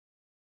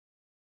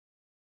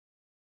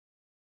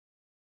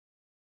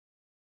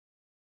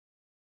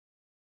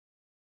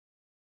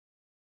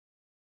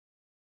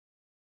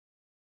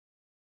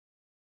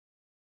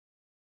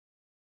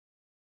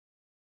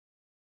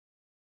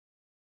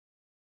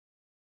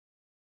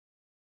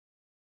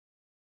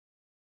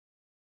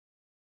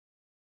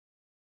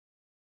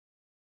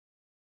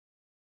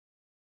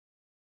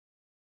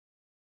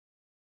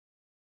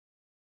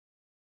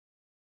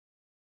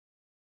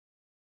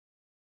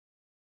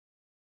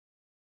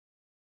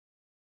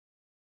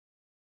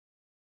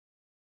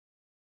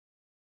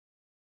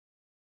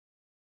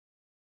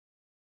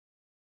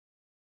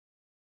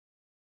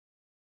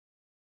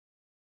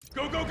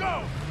Go, go,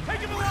 go! Take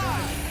him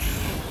alive!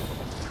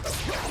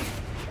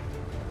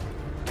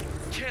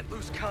 Can't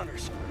lose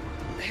Connors.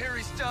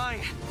 Harry's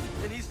dying,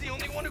 and he's the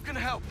only one who can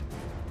help.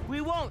 We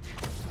won't.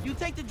 You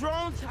take the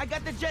drones, I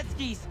got the jet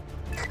skis.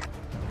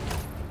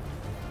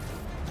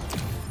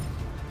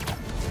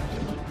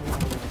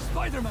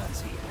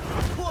 Spider-Man's here!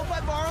 Cool if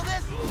I borrow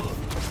this?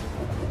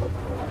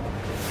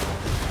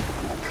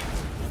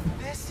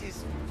 This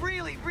is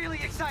really, really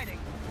exciting.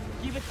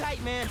 Keep it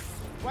tight, man.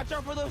 Watch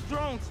out for those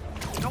drones.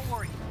 Don't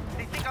worry.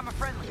 They think I'm a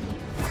friendly.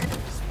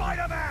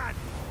 Spider-Man!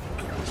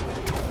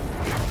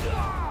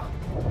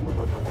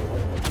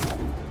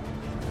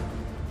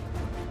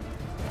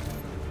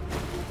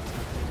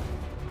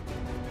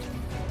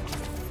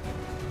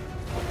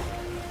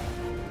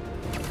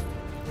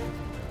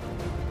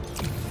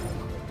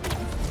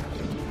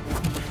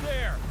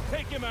 There!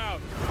 Take him out!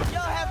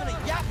 Y'all having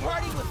a yacht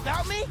party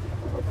without me?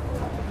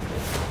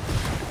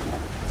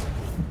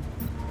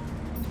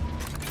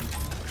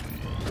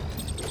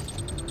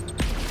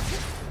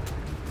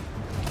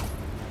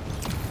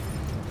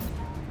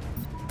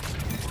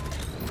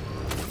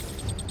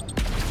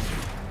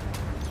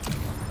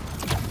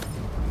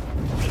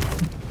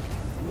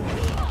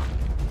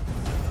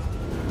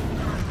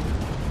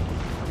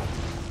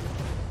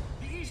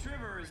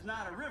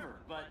 Not a river,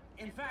 but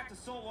in fact a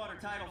saltwater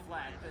tidal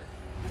flat.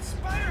 But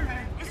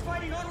Spider-Man is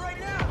fighting on right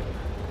now!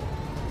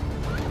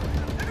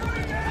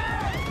 Everybody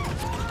down!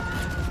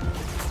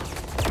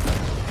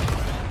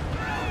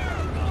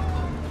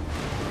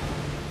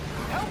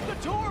 Help the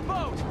tour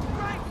boat!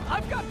 Right!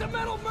 I've got the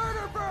metal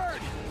murder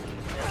bird!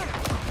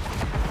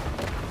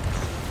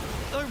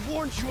 I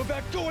warned you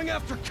about going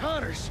after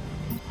Connors.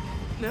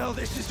 Now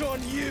this is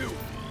on you.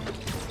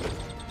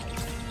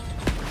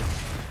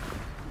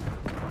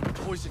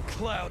 Poison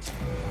clouds.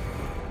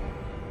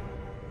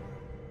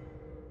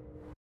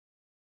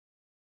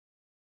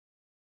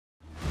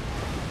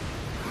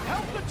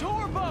 Help the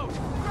tour boat!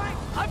 Right!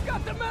 I've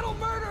got the metal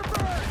murder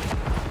bird!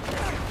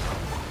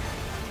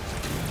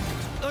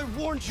 I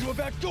warned you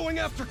about going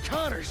after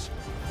Connors.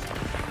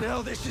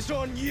 Now this is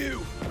on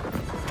you.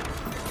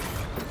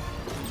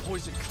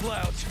 Poison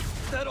clouds.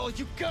 Is that all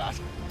you got?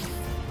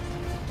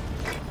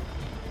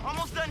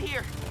 Almost done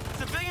here.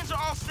 Civilians are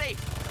all safe.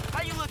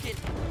 How you looking?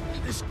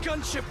 This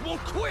gunship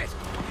won't quit!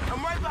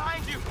 I'm right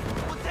behind you.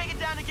 We'll take it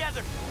down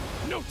together.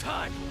 No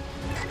time!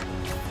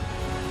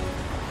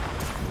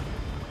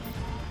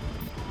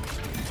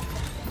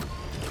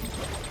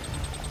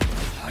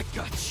 I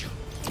got you.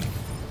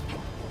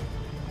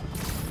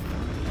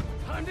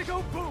 Time to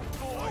go boom,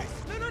 boys!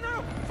 No, no,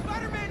 no!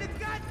 Spider-Man, it's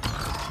got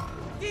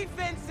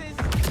defenses!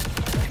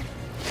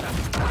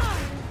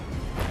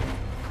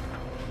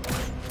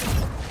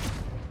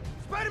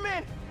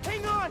 Spider-Man,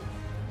 hang on!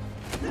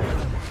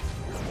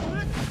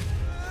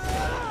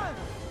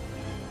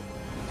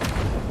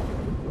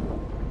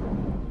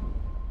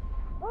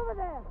 Over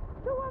there!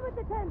 The one with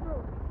the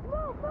tendrils!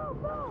 Move,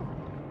 move, move!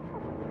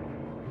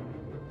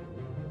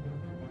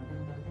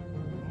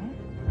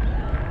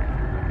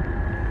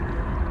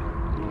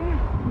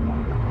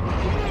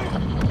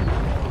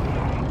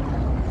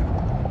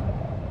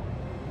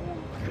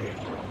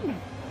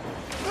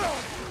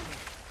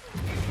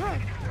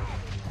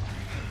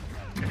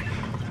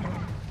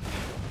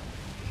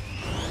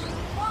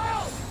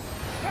 Miles!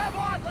 Grab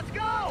on, let's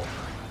go!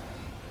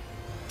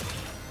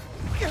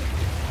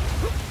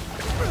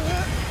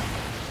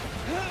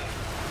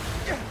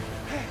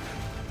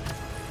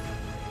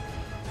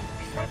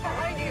 He's right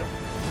behind you!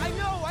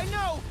 I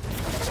know!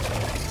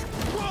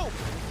 Whoa!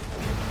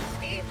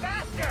 Speed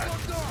faster!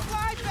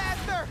 Fly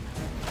faster!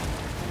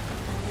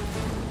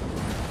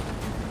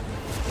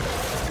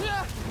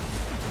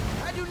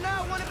 I do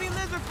not want to be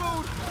lizard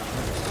food!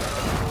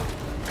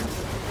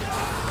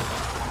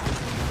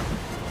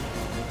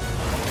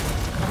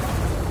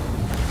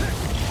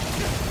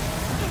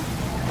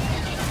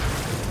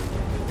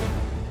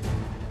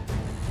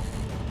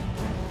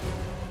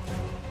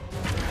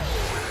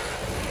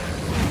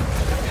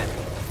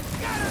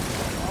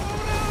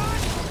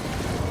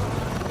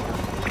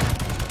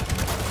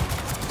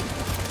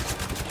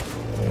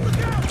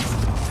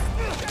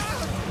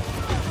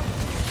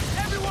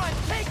 Everyone,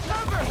 take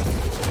cover!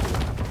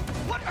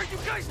 What are you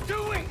guys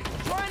doing?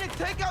 Trying to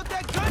take out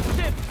that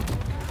gunship!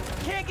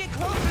 Can't get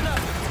close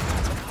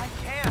enough! I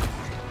can.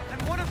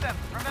 I'm one of them,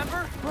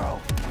 remember?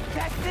 Bro,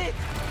 that's it!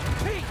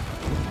 Pete!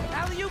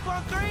 Alley-oop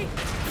on 3?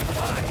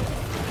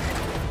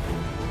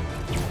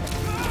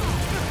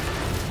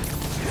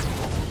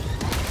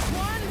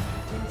 One,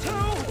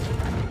 two,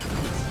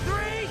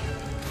 three!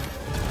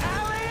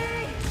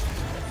 Alley!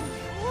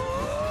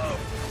 Woo!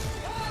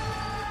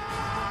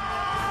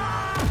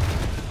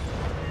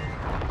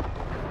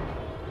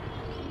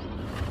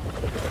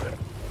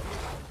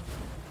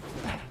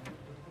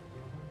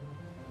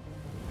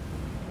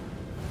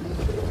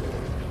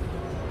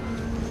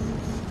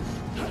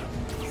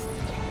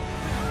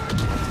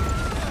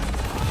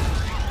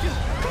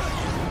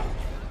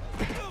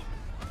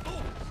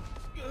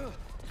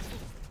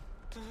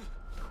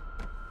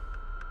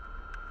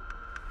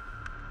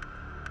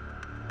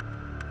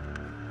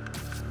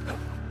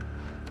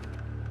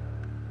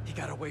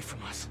 away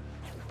from us.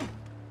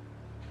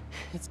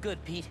 It's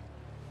good, Pete.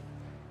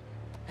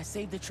 I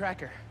saved the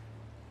tracker.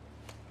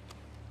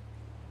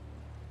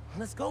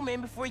 Let's go,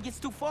 man, before he gets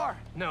too far.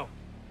 No.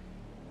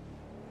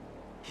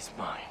 He's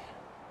mine.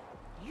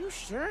 You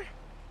sure?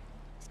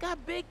 He's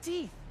got big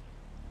teeth.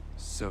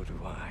 So do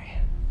I.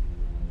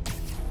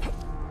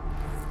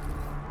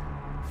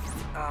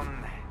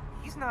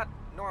 He's not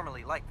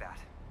normally like that,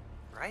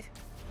 right?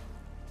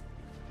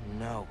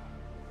 No.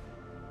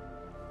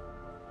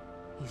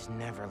 He's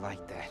never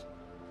like that.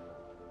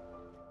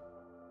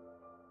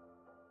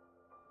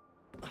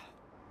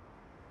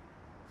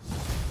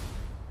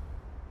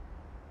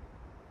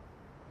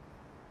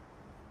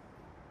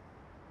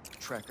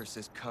 Tracker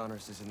says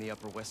Connors is in the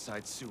Upper West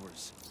Side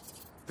sewers.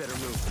 Better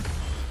move.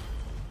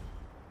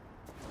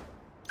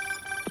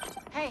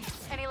 Hey,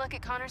 any look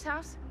at Connor's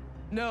house?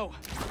 No,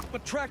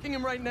 but tracking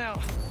him right now.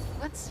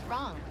 What's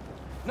wrong?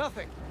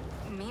 Nothing.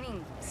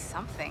 Meaning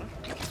something.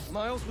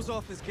 Miles was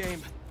off his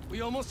game.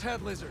 We almost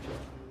had Lizard.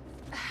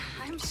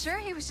 I'm sure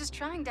he was just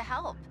trying to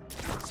help.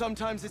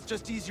 Sometimes it's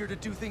just easier to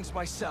do things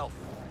myself.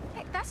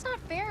 Hey, that's not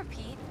fair,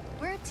 Pete.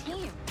 We're a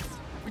team.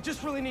 We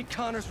just really need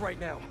Connors right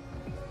now.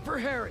 For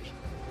Harry.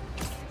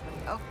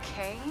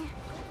 Okay.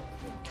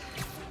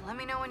 Let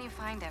me know when you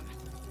find him.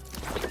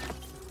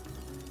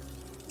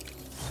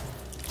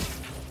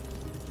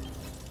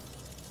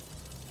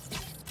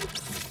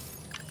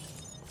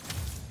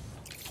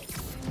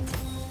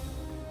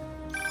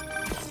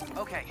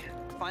 Okay,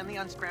 finally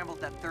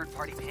unscrambled that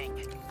third-party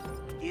ping.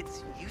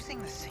 It's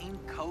using the same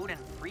code and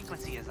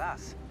frequency as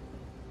us.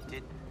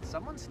 Did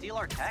someone steal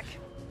our tech?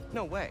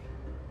 No way.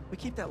 We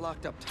keep that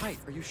locked up tight,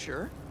 are you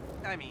sure?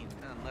 I mean,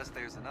 unless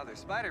there's another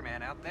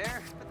Spider-Man out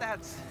there, but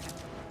that's...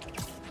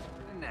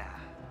 Nah.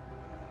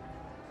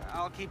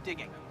 I'll keep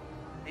digging.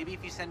 Maybe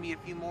if you send me a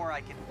few more,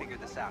 I can figure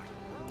this out.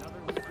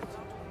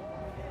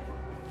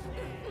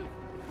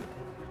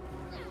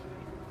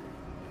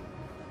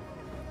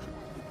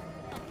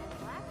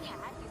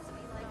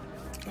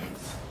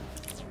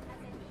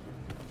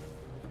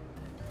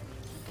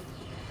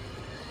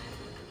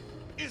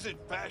 Is it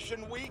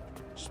Fashion Week?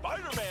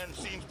 Spider-Man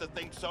seems to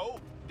think so,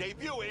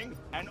 debuting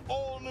an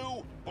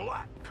all-new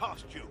black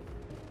costume.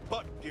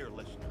 But, dear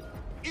listener,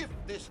 if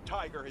this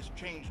tiger has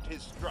changed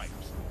his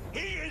stripes,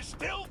 he is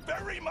still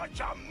very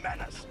much a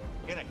menace.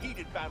 In a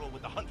heated battle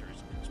with the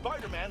Hunters,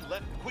 Spider-Man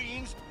left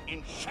Queens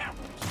in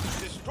shambles,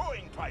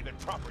 destroying private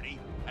property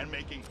and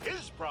making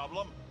his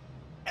problem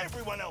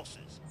everyone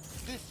else's.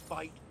 This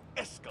fight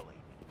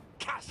escalated,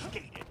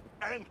 cascaded,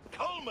 and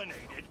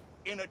culminated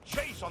in a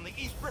chase on the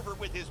East River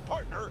with his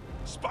partner,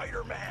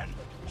 Spider-Man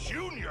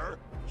Jr.,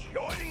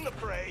 joining the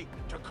fray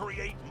to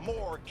create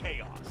more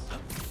chaos.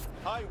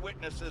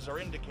 Eyewitnesses are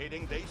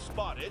indicating they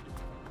spotted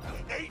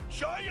a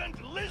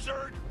giant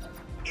lizard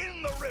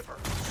in the river.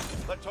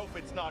 Let's hope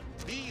it's not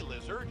the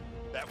lizard.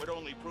 That would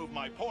only prove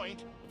my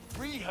point.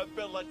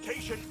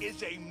 Rehabilitation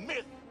is a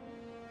myth,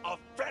 a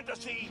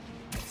fantasy,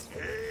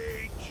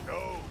 a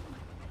joke.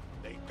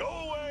 They go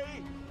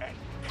away and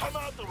come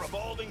out the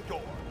revolving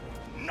door.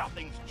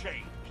 Nothing's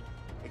changed,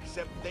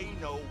 except they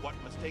know what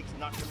mistakes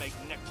not to make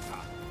next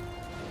time.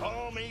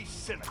 Call me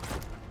cynical,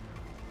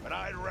 but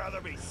I'd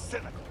rather be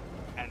cynical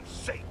and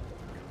safe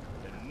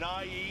than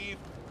naive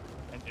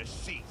and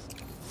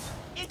deceased.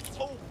 It's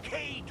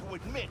okay to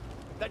admit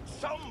that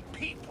some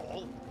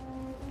people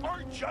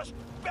are just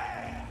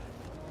bad.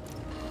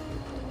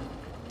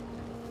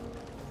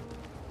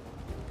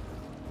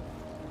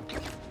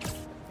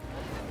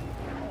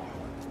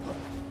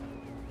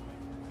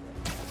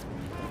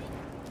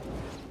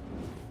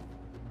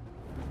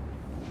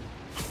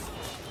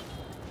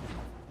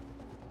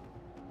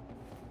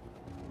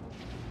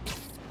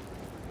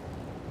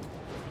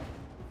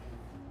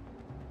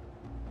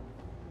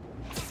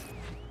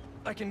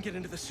 I can get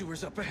into the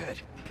sewers up ahead.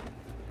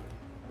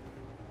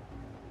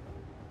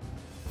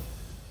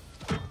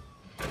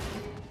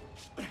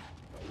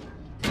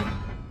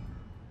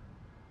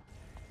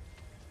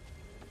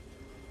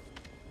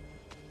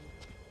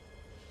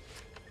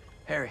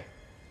 Harry.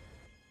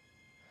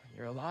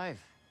 You're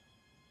alive.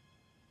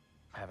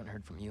 I haven't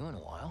heard from you in a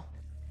while.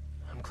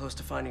 I'm close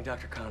to finding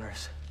Dr.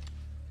 Connors.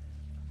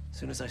 As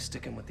soon as I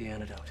stick him with the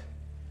antidote,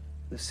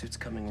 this suit's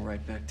coming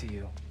right back to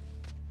you.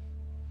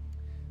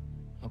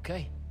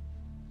 Okay.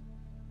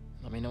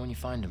 Let me know when you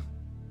find him.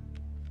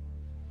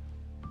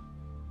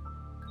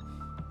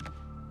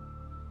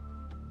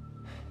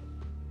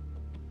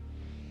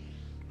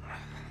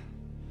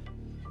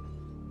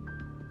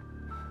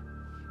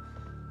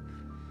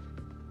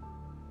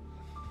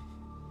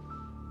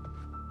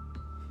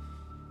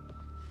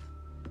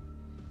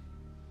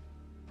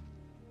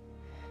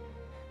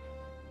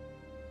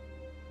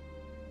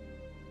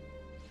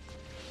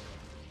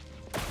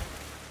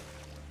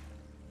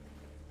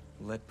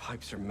 Lead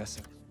pipes are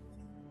messing.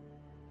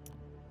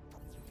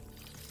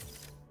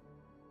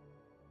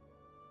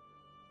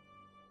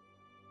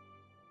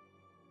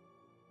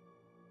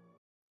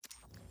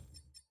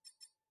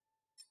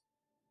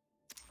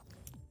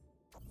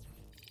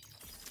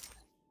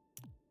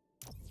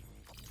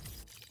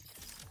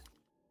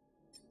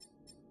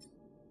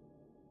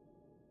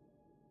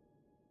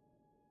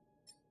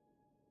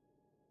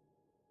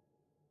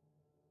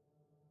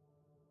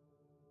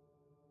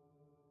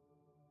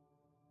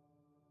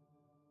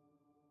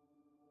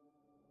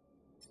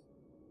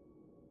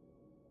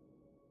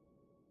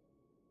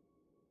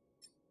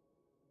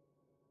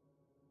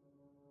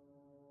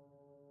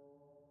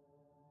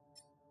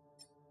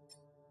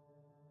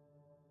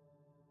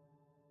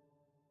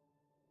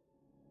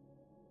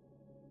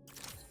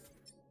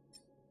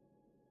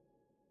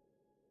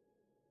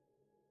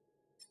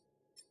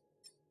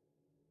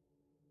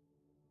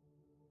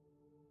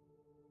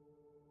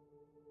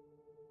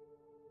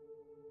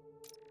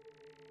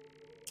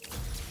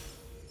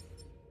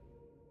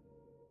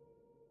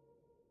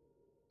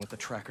 with the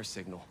tracker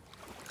signal.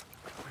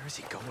 Where is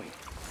he going?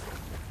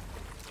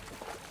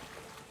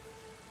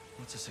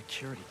 What's a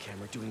security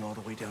camera doing all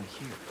the way down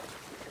here?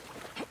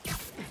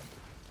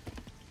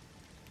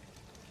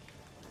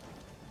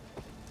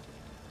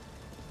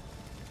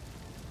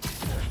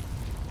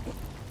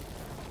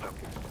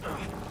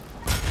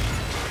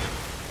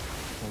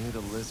 Only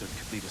the lizard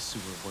could lead a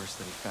sewer worse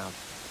than he found.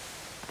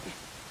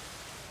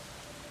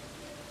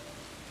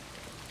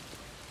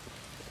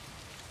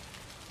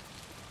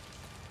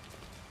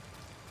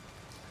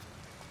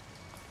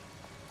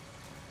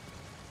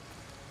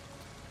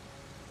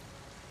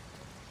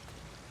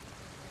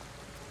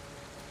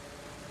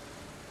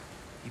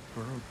 He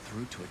burrowed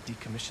through to a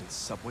decommissioned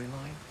subway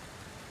line?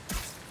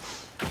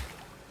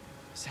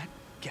 Is that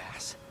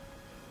gas?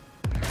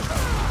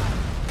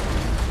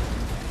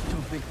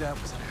 Don't think that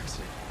was an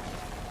accident.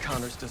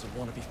 Connors doesn't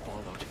want to be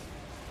followed.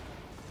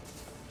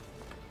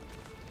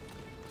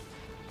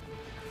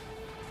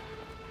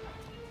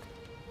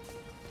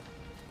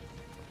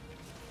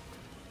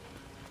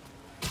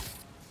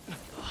 He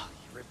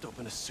ripped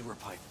open a sewer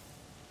pipe.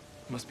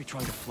 Must be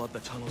trying to flood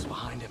the tunnels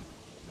behind him.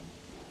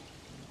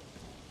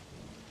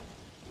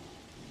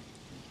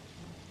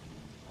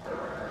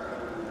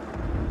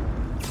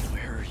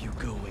 Where are you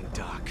going,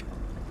 Doc?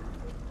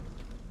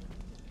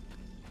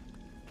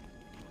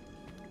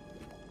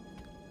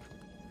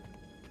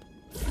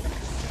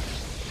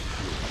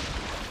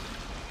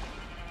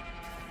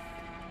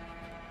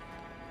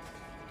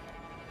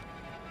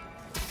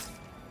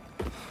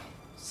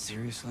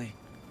 Seriously?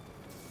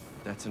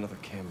 That's another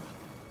camera.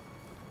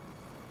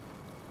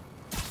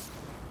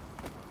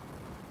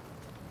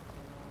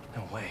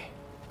 No way.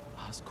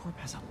 Oscorp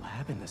has a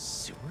lab in the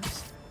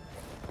sewers?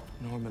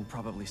 Norman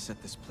probably set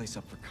this place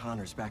up for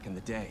Connors back in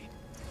the day.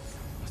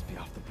 Must be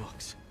off the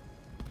books.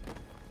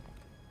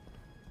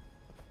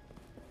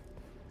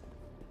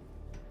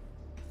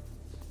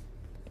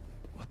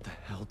 What the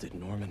hell did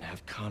Norman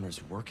have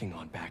Connors working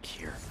on back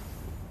here?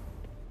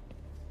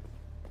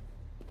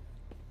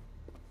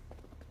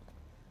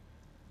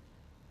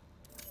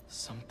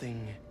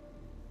 Something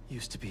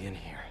used to be in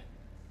here.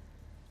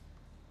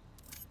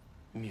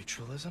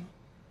 Mutualism?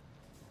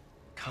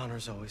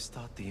 Connors always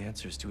thought the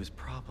answers to his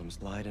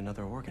problems lied in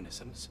other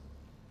organisms.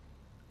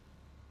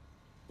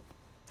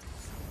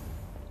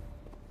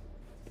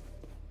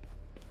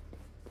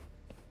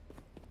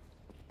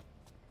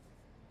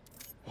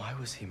 Why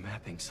was he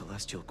mapping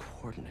celestial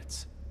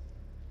coordinates?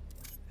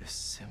 This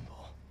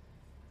symbol.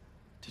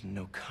 Didn't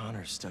know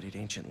Connors studied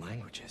ancient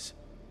languages.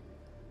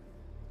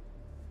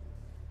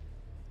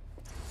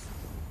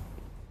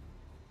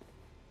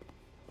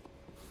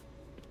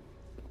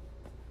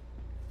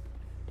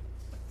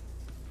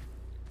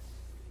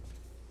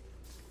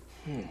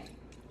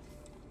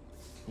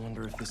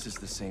 Wonder if this is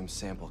the same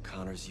sample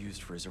Connors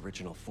used for his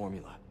original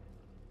formula.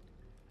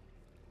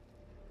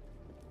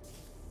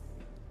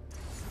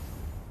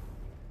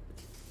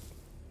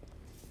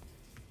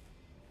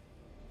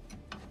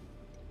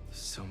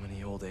 So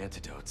many old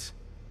antidotes.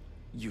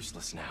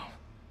 Useless now.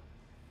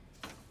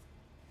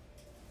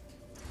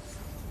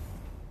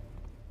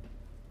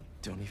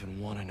 Don't even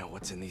want to know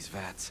what's in these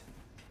vats.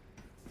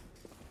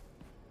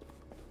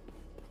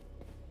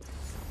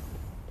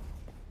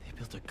 They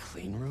built a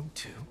clean room,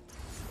 too?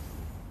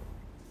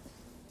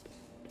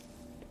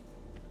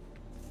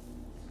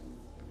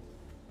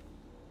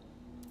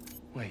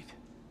 Wait.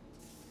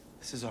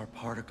 This is our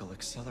particle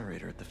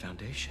accelerator at the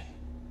Foundation.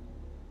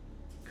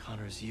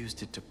 Connors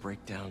used it to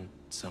break down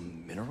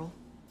some mineral?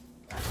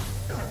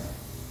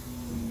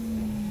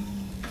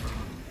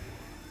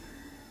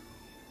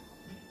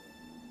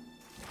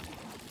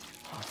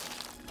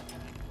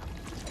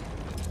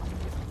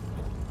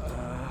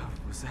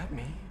 Was that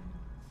me?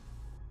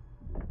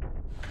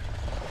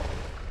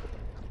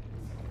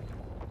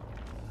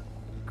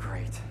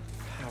 Great.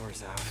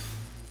 Power's out.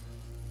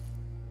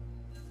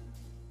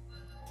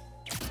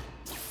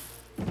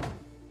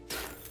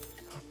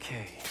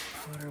 Okay,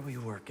 what are we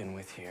working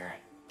with here?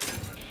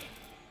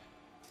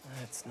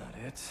 That's not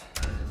it.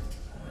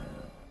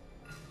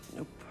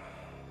 Nope.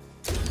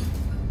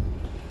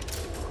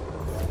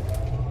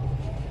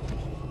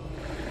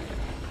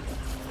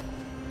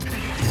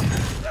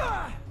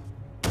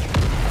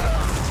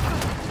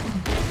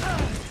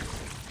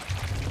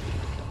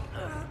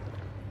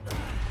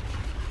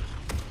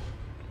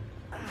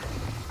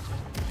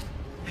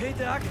 Hey,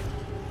 Doc.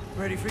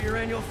 Ready for your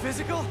annual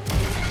physical?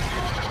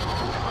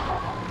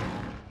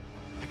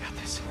 I got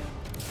this.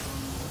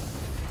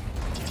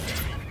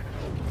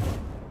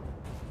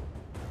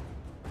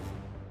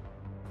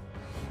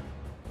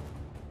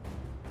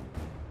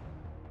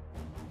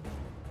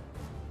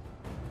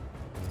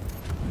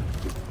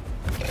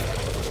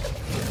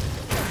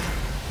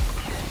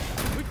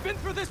 We've been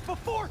through this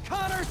before,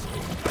 Connors!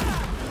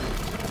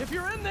 If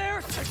you're in there,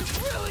 I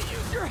could really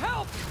use your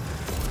help!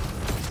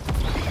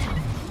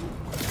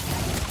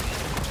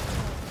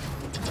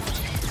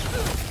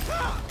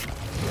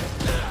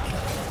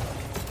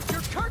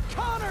 You're Kurt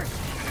Connors,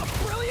 a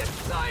brilliant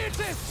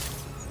scientist!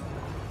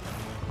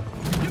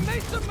 You may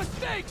some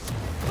mistakes,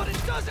 but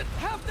it doesn't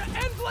have to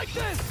end like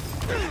this!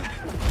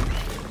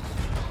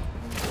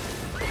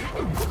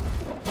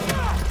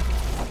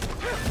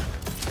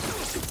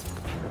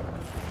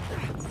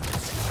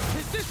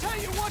 Is this how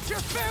you want your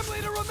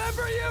family to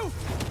remember you?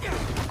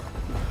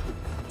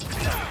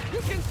 You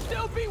can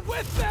still be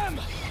with them!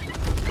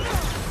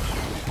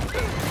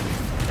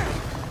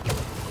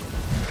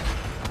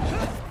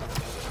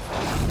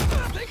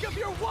 Think of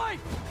your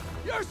wife!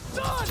 Your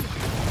son!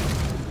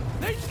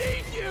 They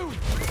need you!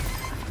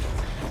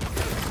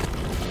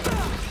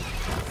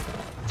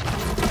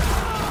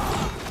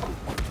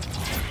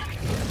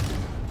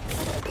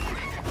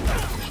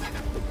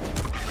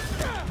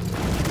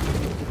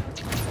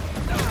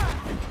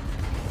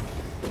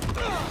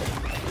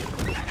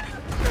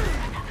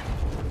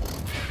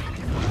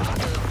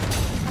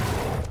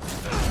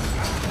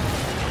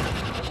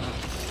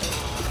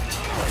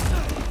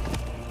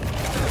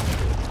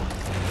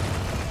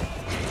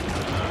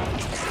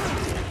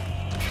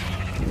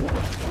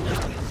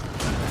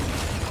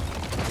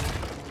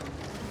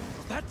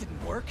 That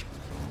didn't work.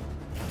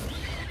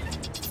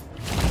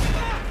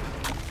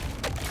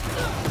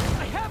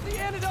 I have the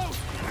antidote!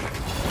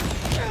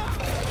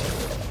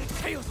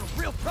 Tail's a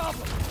real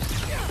problem.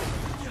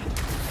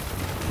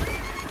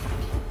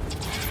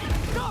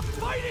 Stop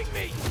fighting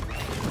me!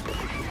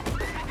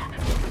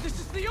 This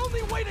is the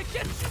only way to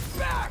get you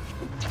back!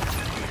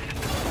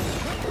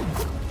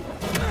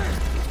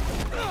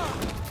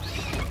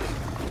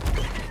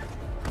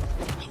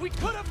 We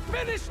could have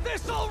finished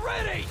this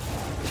already!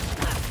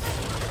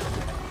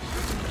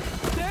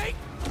 Stay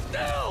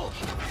still!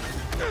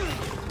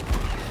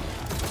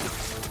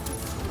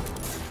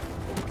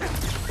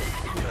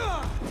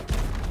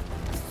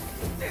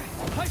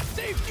 I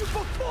saved you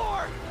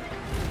before!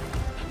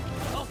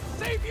 I'll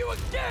save you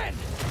again!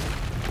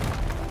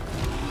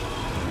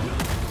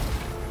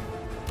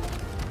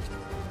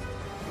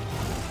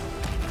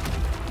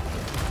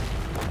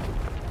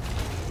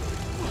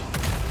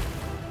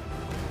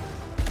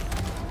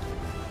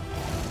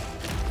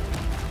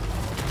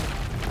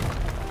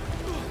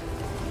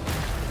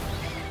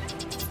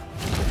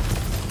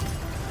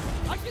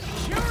 I can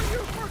cure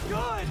you for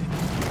good!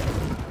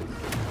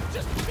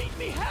 Just meet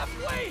me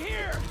halfway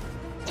here!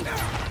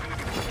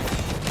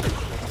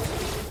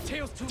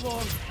 Tail's too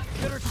long.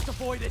 Better just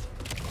avoid it.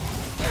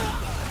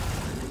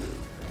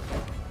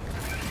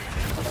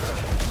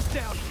 He's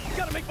down.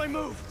 Gotta make my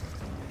move.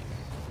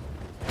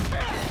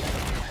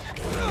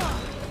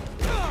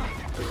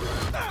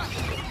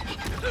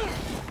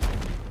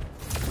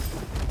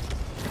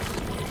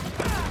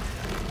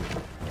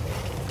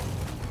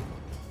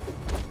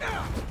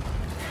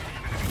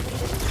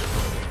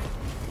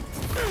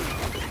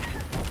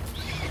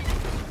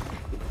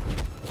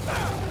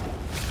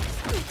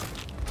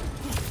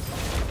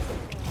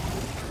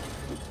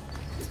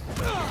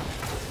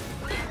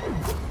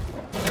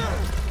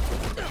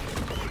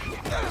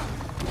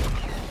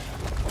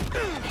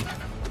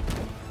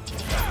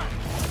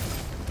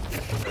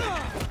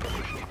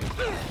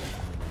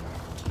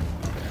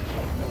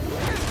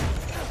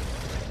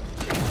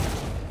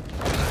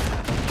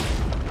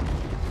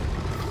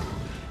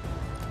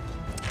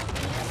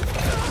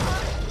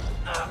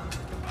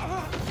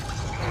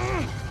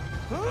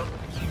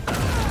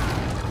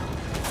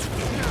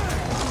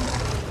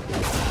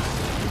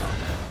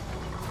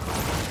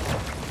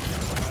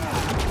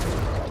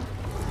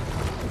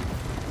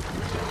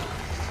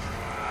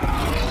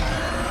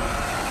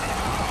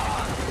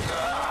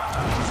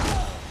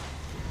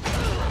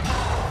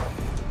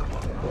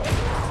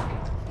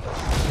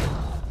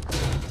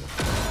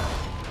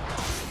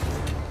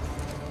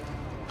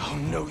 Oh,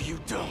 no, you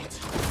don't.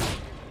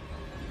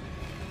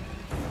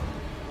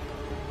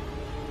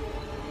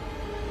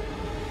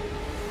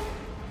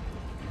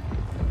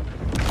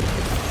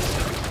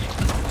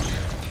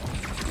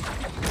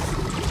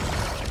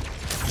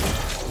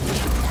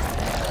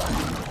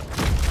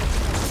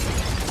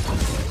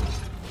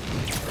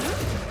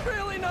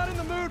 Really not in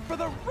the mood for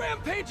the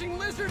rampaging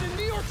lizard in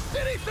New York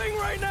City thing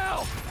right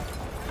now!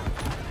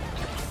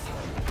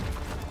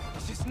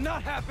 This is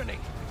not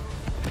happening!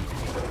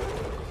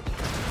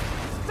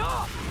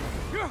 Stop!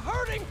 You're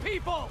hurting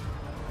people!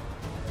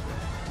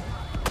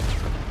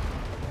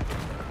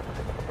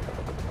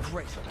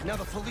 Great, now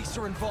the police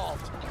are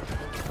involved.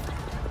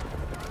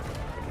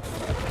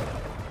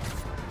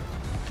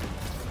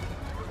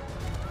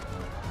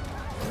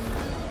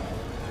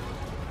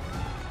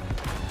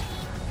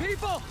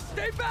 People,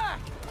 stay back!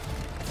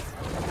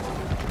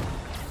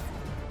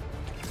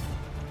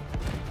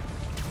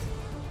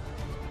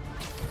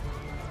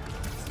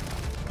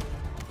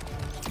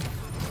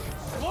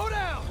 Slow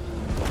down!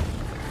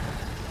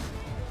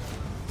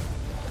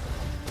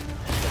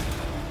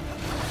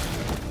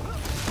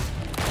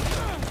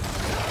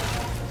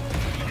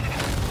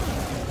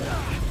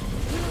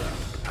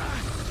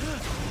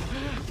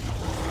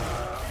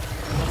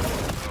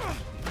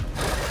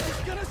 He's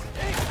gonna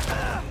stay.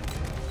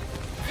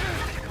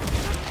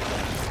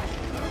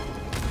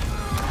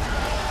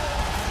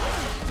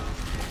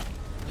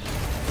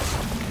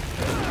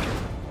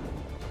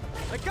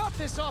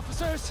 this,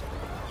 officers!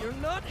 You're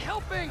not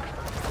helping!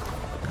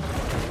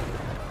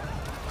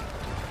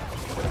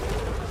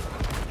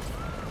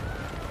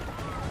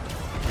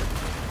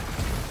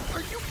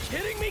 Are you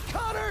kidding me,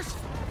 Connors?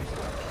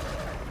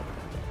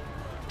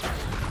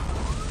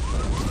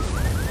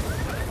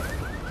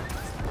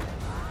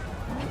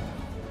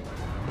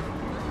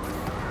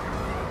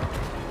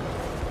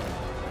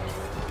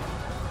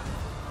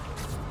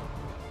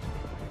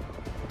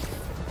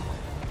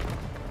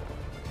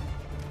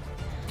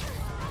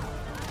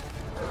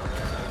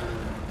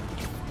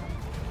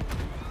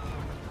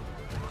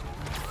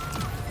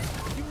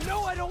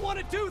 I don't want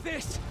to do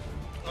this!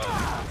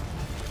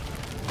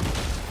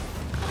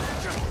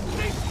 Just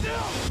stay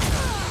still!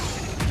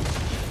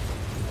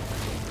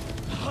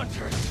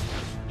 Hunters!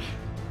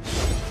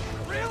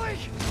 Really?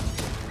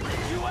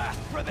 You asked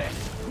for this!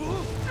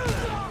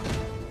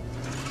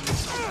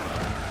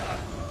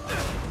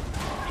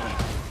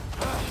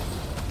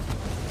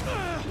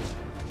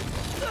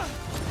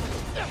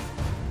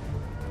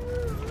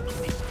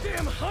 These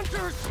damn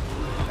hunters!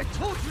 I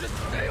told you to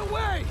stay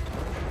away!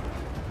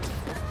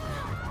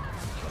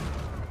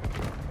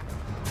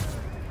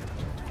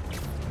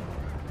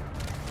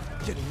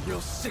 Getting real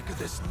sick of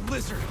this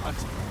lizard hunt.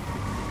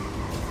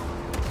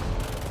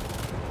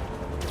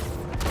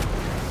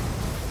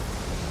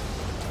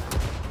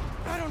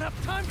 I don't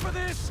have time for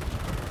this!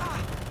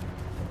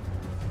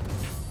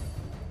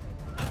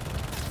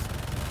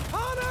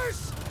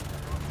 Connors!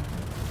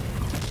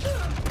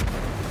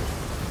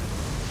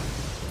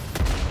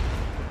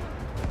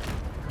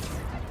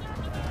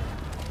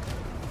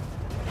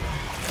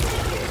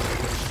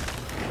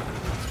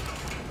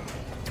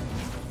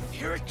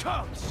 Here it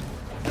comes!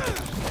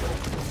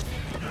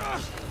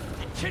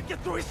 It can't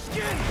get through his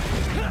skin!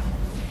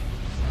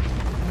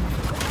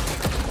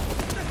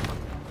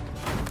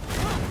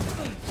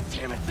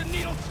 Damn it, the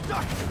needle's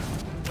stuck!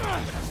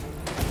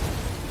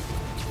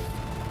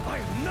 I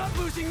am not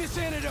losing this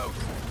antidote!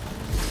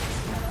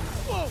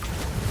 Whoa!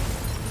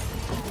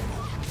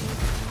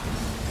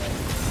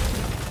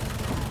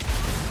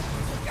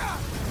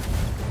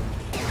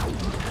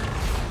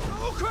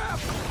 Oh, crap!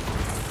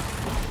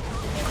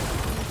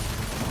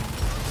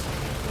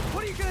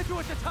 What are you gonna do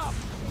at the top?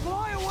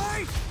 Fly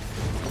away?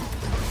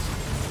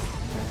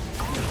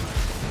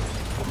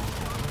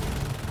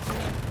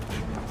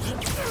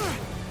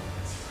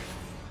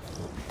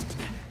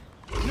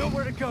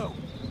 Nowhere to go.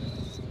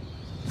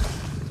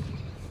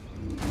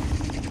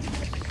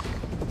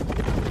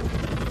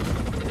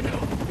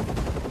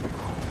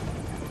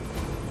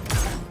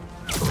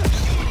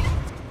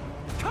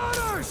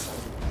 Connors!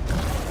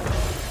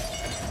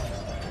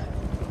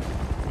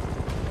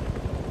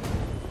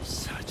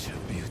 Such a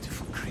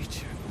beautiful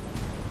creature.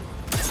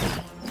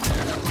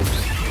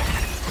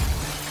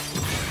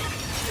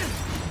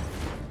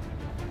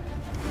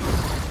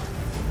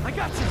 I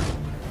got you!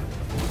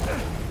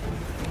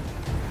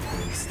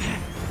 Who's that?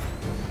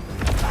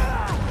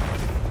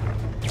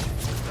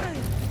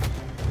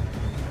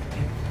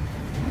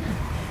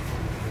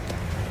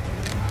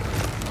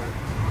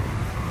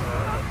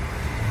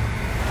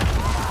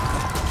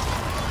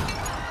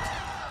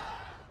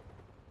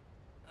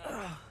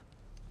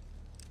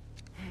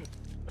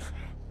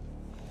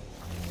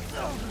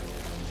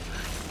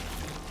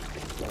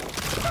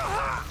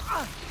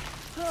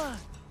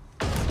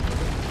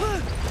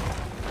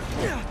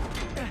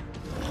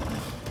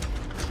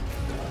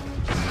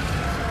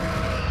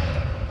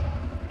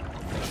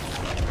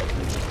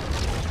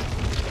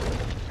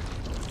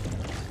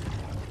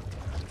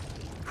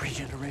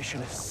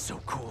 Regeneration is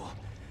so cool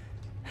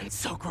and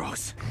so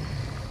gross.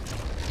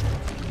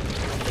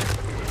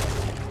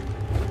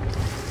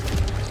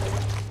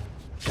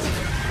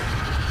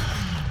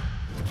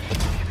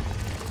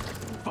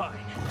 Fine.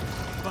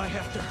 If I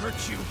have to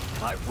hurt you,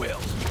 I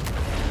will.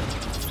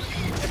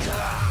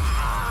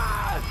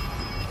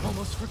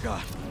 Almost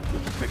forgot.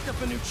 Picked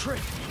up a new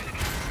trick.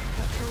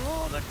 After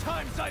all the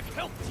times I've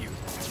helped you,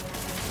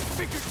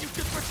 figured you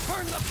could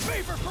return the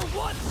favor for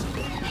once!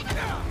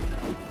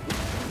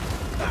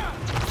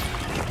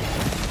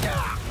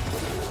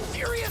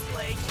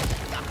 Seriously?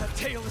 The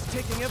tail is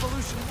taking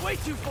evolution way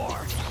too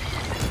far!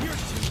 You're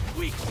too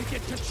weak to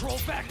get control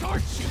back,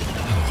 aren't you?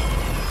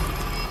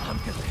 I'm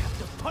gonna have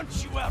to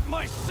punch you out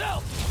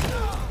myself!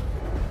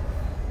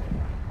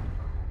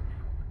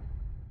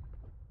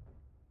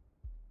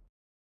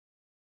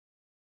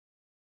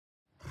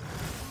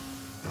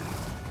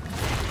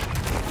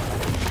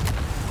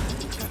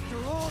 After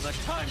all the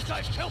times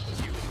I've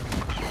helped you,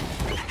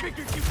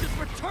 figured you could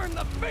return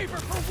the favor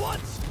for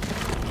once!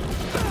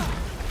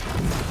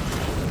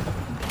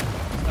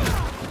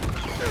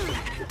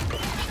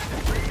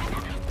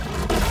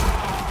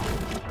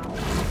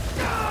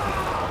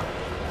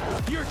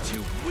 You're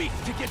too weak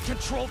to get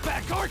control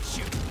back, aren't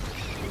you?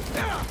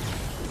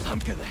 I'm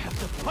gonna have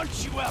to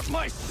punch you out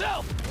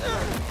myself!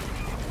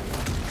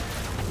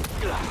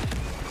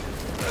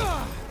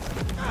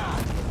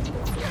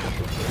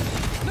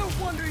 No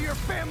wonder your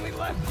family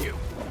left you!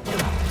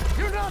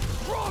 You're not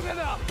strong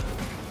enough!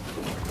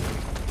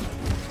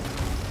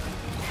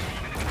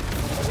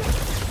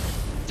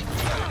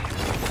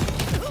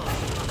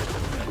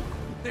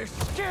 They're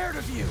scared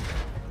of you,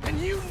 and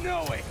you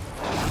know it!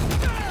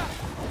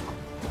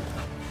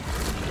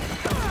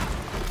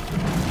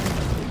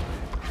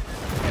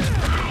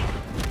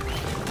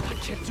 I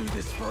can't do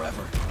this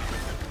forever.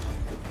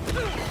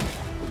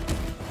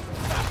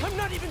 I'm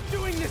not even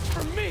doing this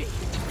for me!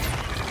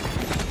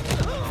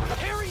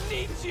 Harry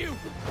needs you!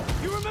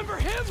 You remember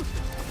him?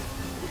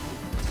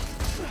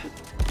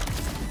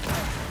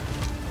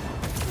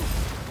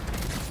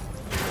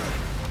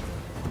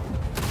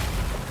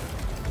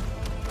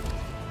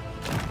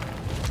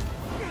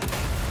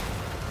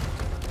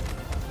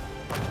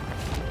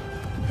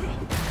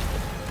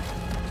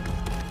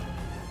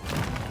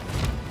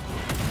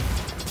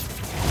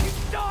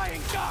 He's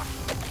dying, Doc!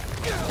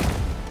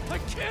 I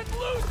can't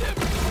lose him!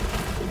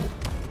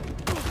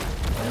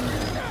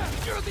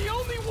 You're the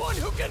only one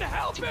who can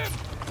help him!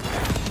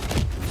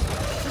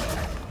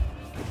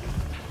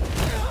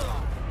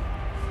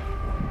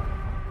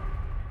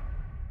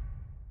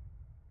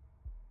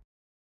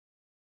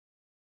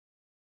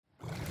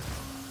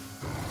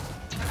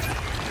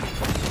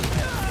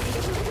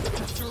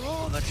 After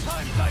all the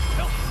times I've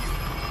helped you,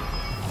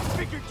 I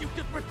figured you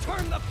could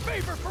return the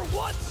favor for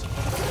once!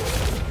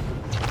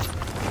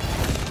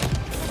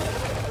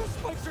 Those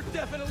spikes are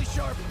definitely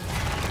sharp.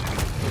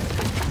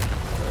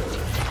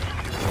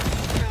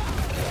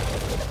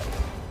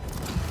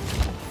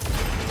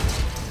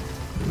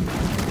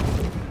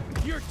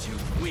 You're too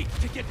weak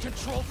to get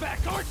control back,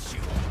 aren't you?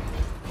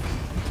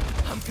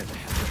 I'm gonna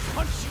have to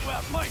punch you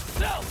out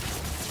myself!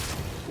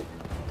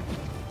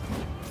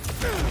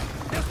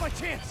 There's my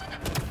chance!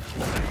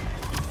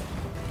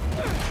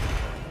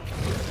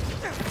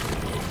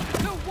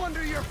 No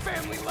wonder your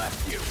family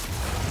left you!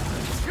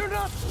 You're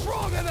not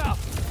strong enough!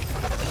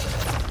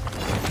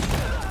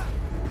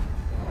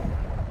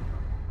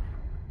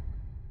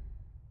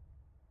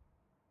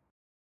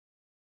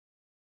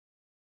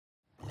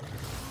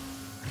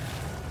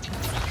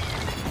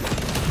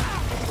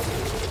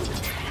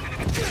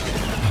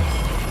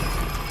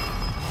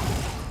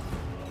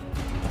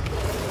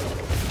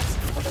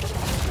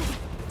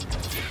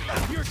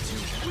 You're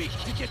too weak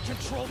to get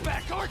control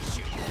back, aren't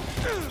you?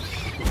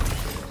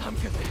 I'm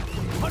gonna have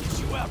to punch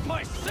you out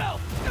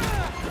myself!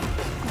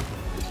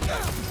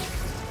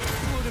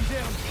 Slowed him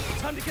down.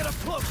 Time to get up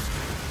close.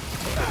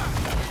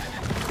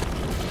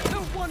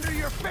 No wonder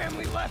your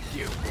family left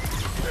you.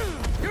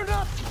 You're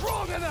not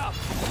strong enough!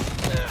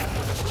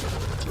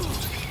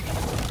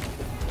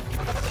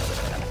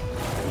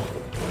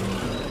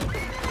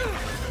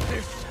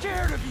 They're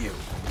scared of you,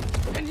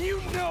 and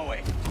you know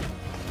it!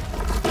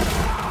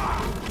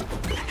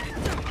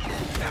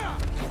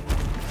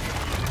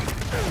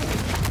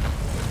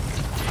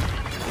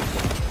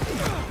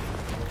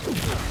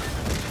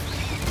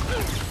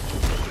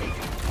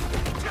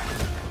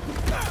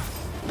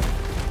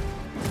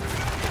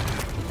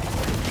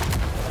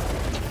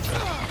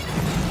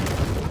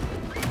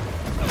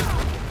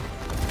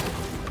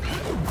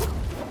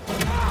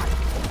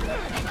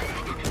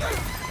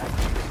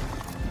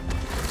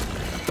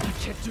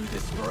 Do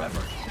this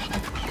forever.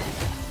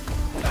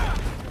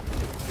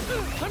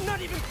 I'm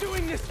not even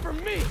doing this for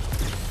me!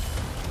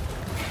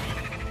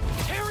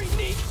 Harry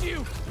needs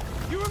you!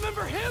 You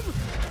remember him?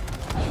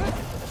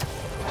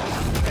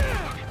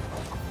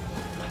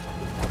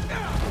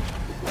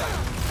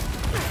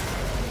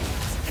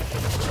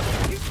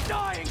 He's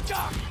dying,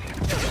 Doc!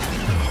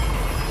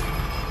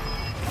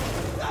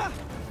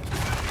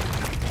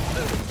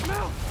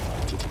 Smell!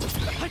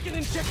 I can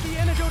inject the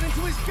antidote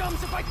into his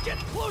gums if I get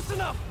close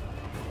enough!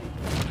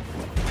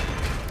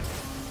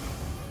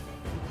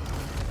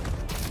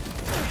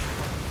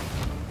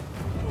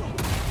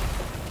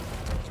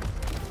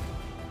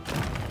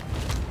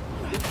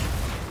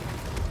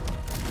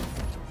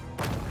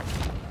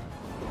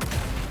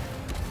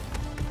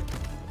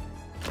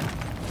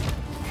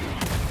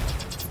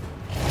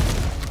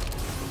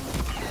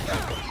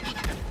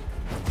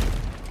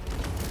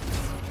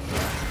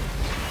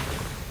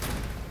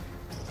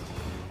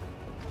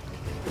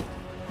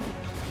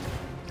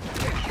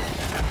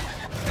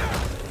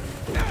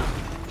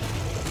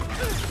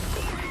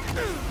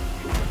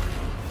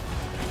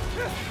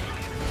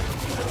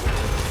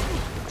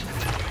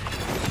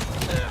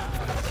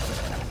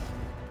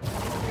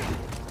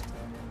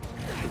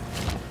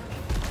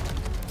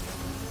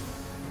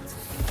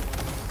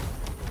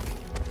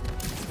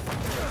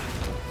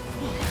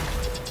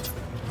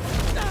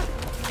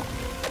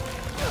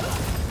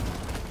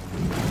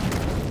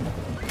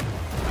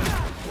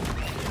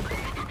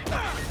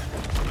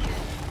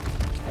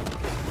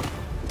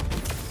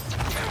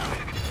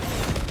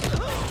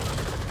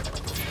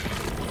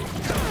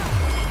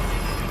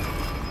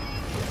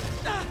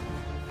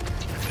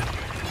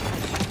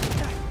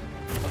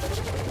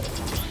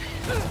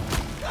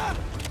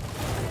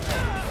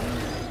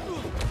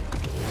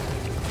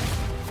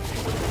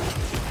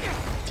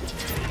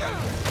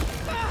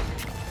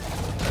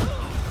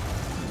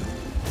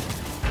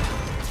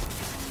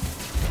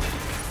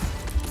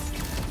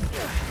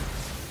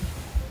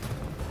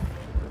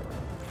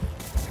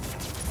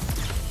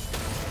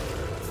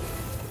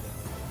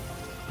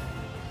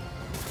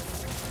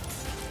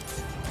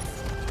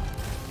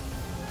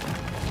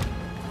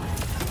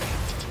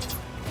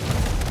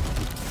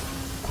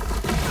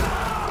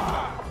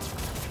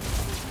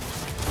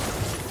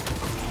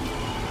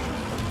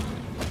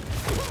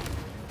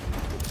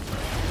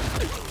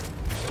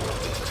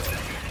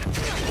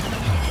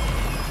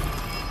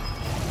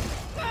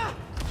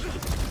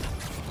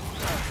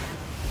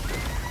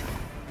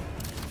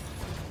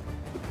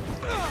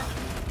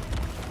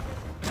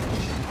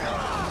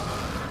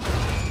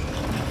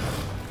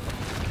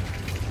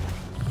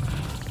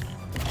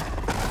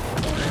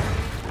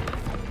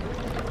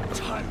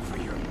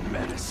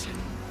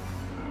 medicine.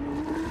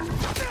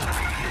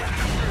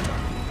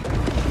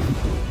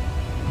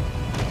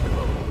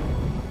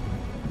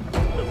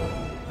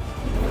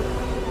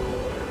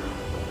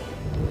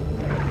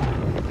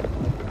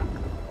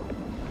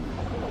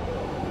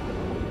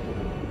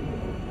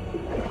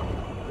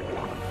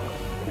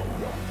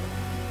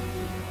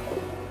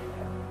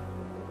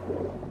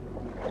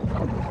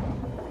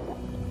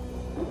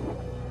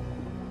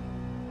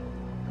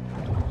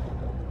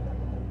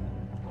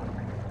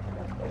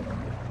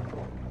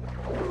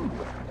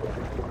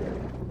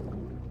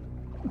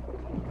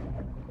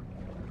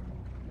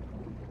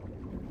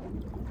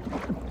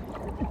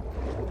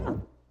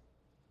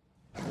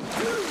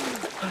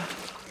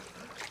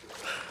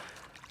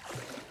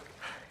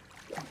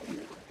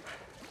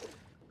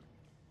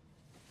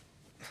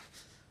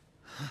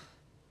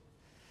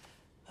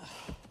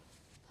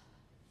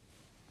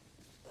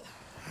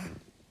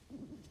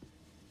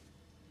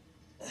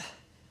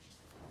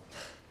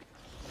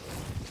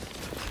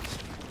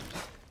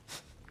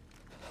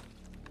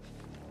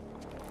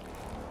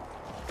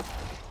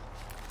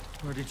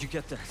 Where did you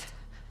get that?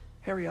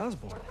 Harry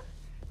Osborn.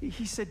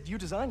 He said you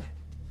designed it.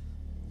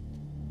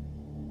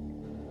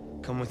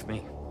 Come with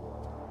me.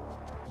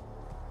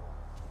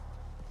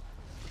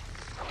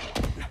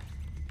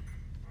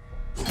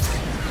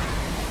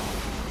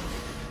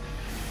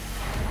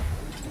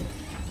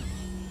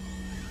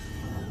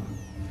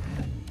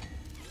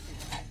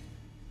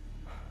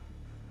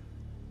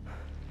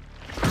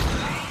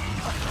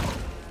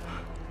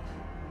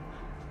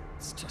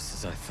 It's just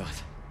as I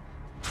thought.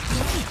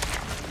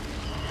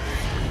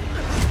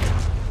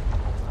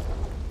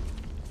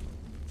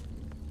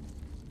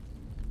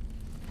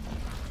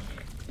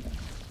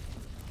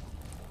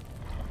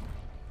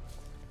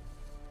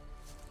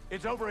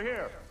 It's over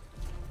here.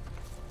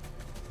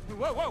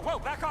 Whoa, whoa, whoa,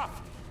 back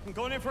off! I'm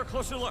going in for a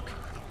closer look.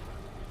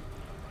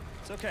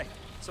 It's okay,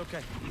 it's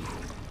okay.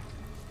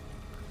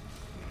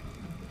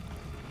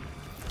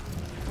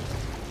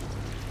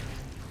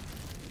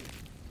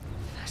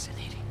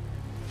 Fascinating.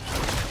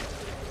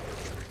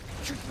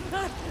 Shoot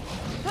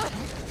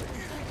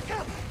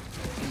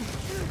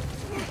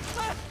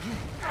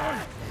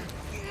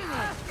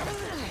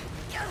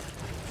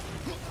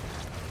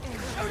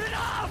it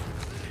off!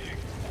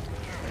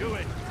 Do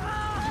it.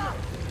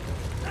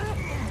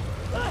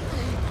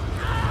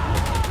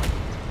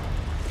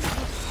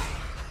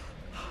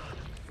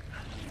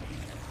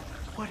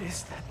 What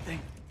is that thing?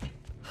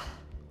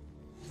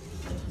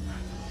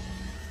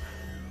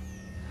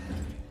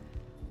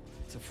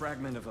 It's a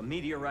fragment of a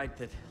meteorite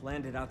that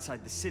landed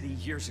outside the city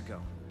years ago.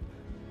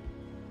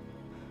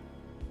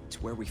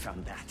 It's where we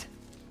found that.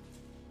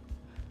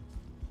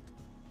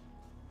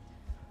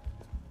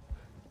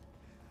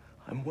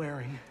 I'm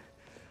wearing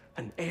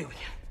an alien.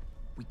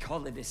 We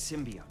call it a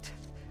symbiote.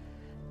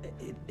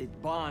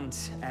 It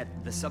bonds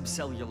at the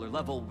subcellular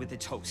level with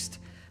its host.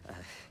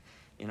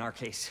 In our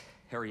case,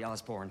 Harry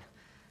Osborn.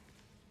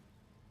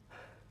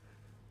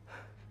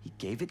 He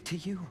gave it to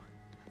you?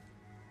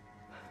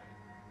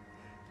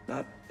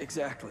 Not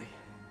exactly.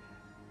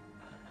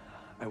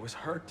 I was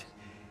hurt,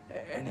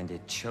 And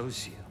it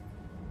chose you.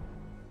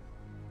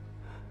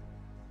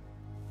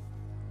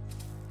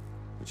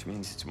 Which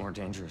means it's more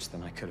dangerous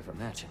than I could have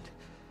imagined.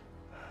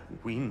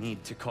 We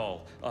need to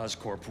call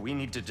Oscorp. We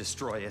need to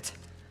destroy it.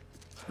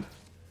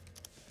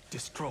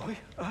 destroy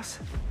us?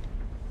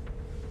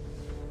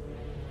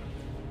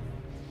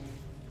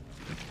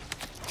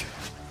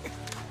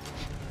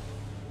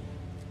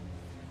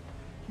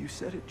 You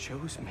said it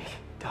chose me,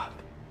 Doc.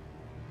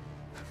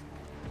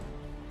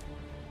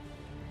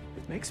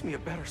 It makes me a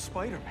better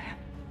Spider-Man.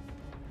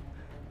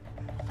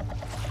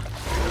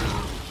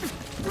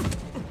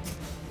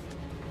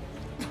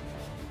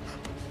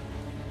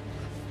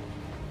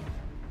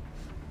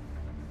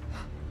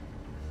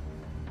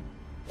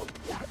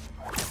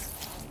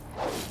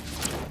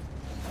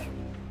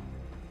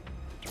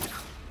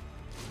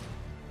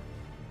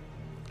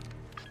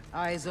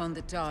 Eyes on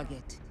the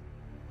target.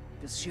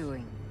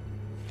 Pursuing.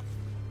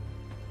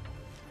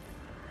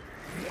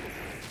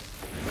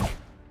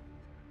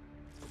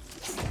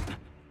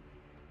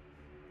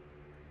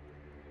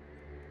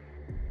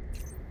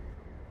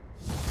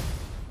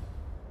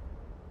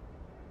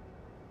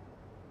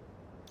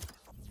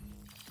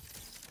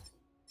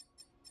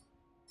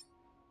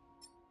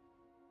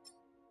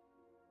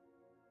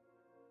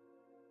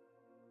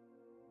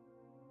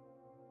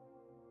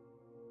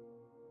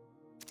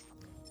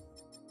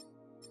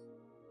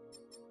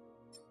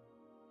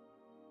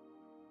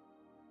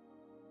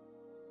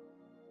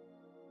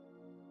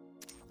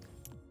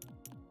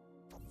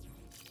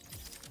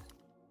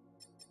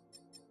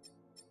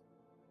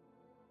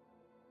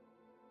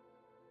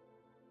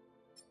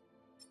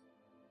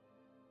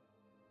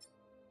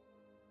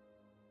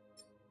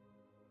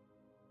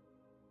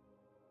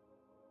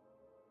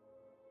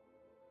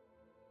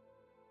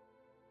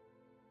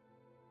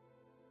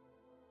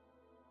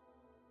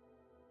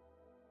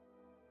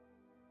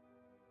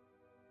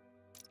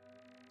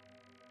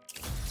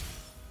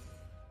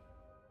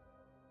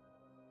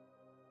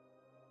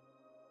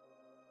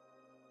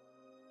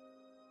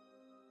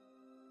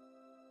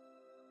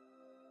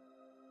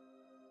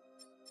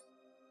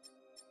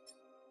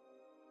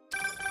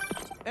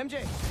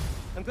 MJ,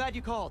 I'm glad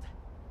you called.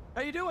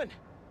 How you doing?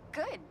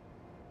 Good.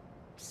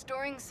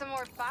 Storing some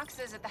more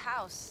boxes at the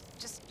house.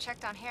 Just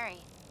checked on Harry.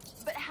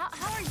 But how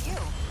are you?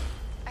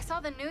 I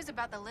saw the news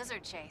about the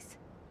lizard chase.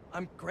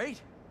 I'm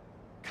great.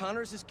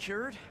 Connors is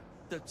cured,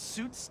 the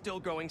suit's still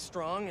going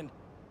strong, and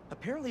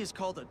apparently is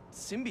called a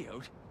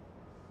symbiote.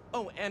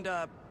 Oh, and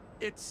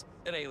it's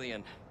an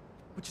alien.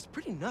 Which is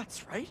pretty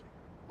nuts, right?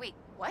 Wait,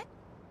 what?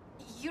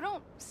 You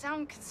don't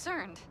sound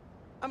concerned.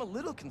 I'm a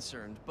little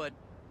concerned, but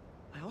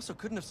I also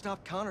couldn't have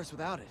stopped Connors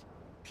without it.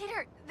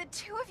 Peter, the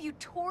two of you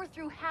tore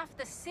through half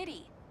the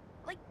city.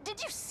 Like,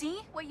 did you see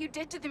what you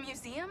did to the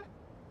museum?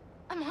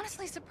 I'm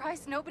honestly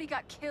surprised nobody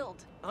got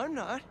killed. I'm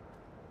not.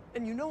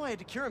 And you know I had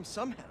to cure him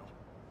somehow.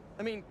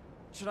 I mean,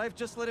 should I have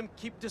just let him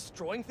keep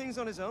destroying things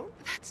on his own?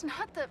 That's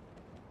not the...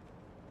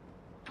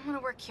 I'm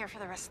gonna work here for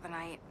the rest of the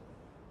night.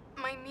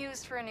 My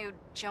muse for a new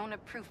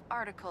Jonah-proof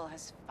article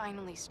has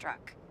finally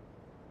struck.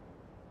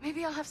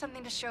 Maybe I'll have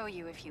something to show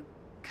you if you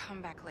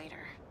come back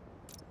later.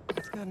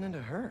 What's gotten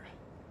into her?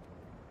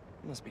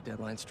 Must be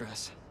deadline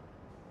stress.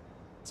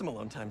 Some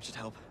alone time should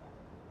help.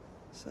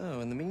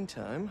 So, in the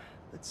meantime,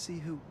 let's see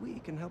who we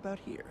can help out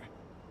here.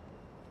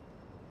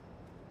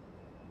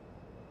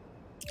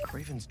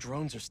 Kraven's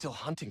drones are still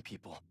hunting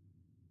people.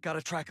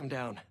 Gotta track them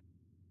down.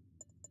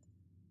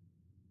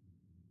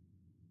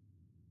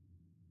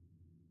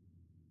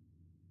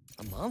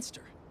 A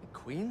monster? In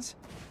Queens?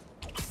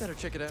 Better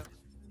check it out.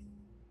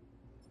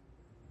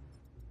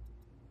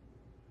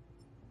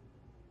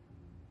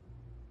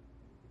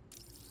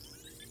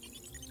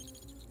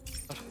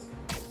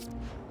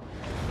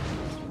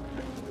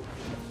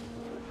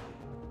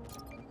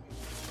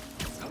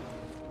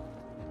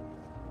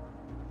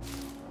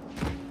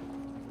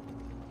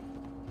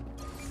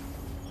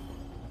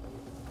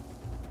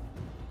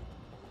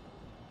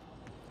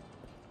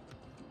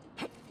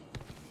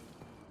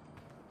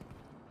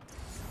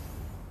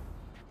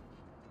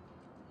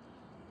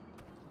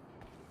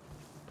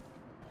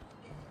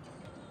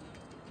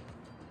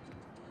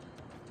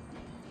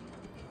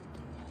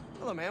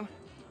 Hello, ma'am.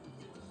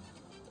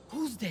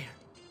 Who's there?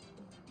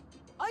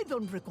 I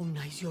don't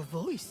recognize your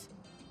voice.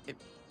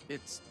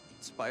 It's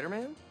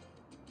Spider-Man?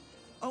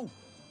 Oh,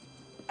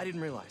 I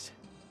didn't realize.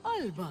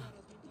 Alba.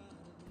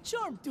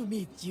 Charmed to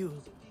meet you.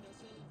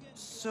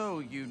 So,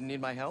 you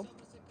need my help?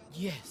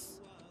 Yes.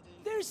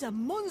 There's a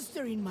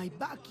monster in my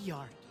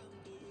backyard.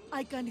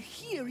 I can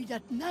hear it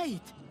at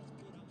night.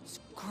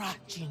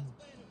 Scratching.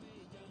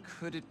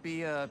 Could it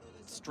be a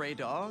stray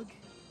dog?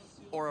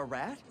 Or a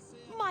rat?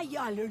 My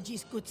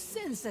allergies could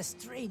sense a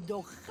stray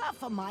dog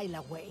half a mile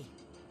away.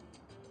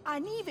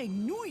 And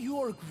even New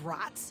York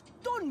rats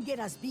don't get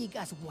as big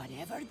as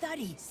whatever that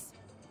is.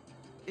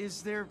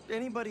 Is there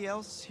anybody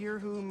else here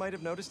who might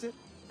have noticed it?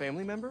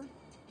 Family member?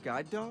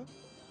 Guide dog?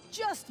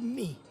 Just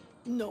me.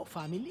 No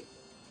family,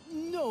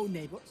 no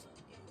neighbors,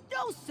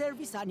 no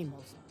service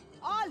animals.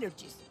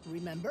 Allergies,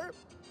 remember?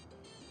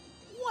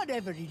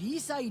 Whatever it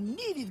is, I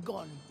need it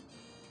gone.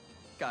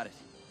 Got it.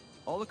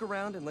 I'll look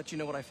around and let you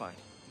know what I find.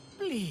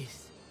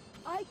 Please.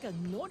 I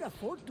cannot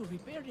afford to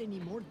repair any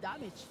more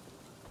damage.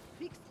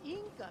 Fixed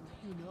income,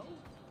 you know.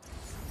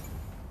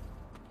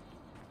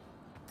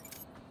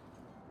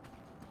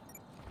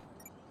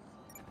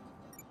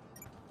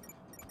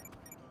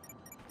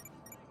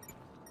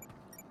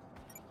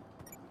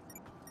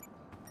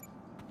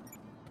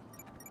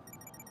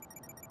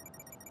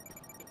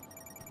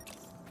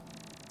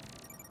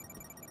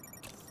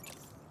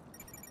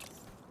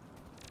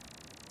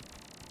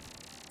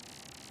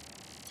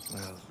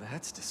 Well,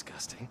 that's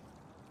disgusting.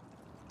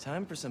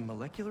 Time for some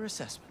molecular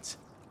assessments.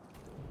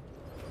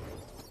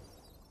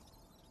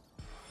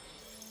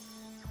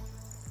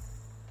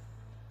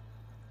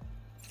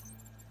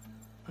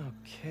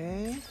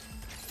 Okay.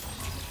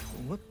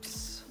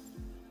 Whoops.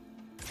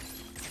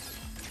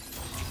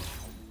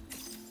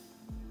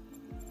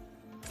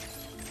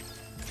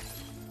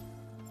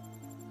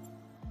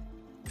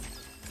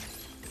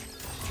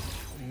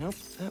 Nope,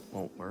 that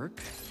won't work.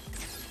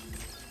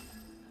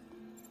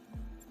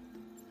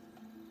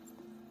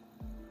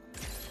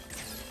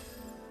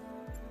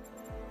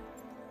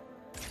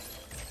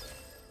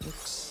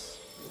 Looks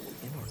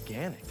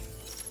inorganic.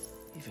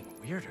 Even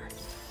weirder.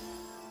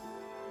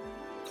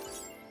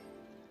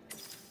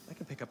 I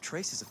can pick up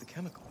traces of the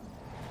chemical.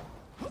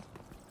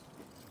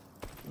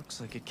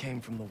 Looks like it came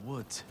from the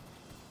woods.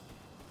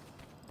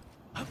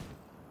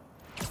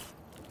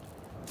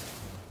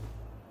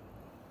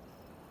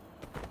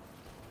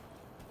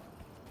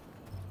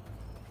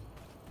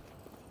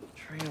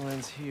 Trail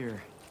ends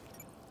here.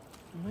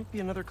 Might be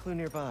another clue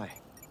nearby.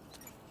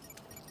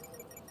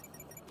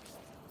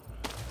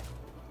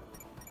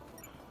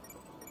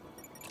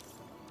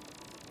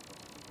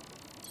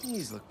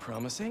 These look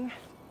promising.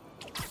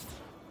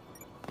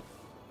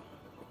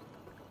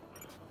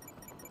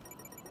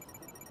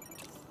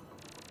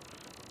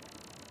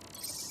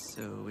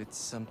 So it's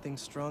something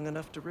strong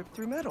enough to rip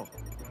through metal.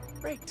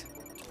 Great.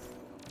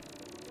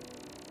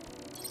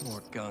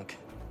 More gunk.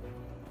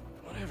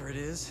 Whatever it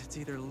is, it's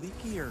either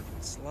leaky or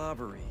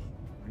slobbery.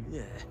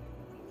 Yeah.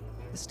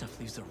 This stuff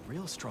leaves a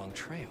real strong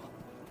trail.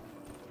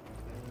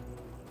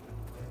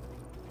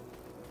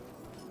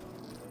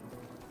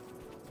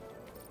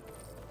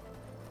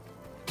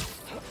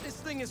 This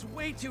thing is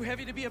way too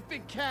heavy to be a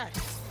big cat,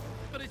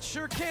 but it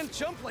sure can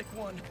jump like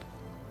one.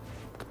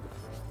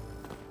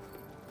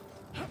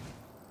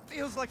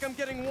 Feels like I'm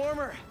getting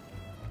warmer.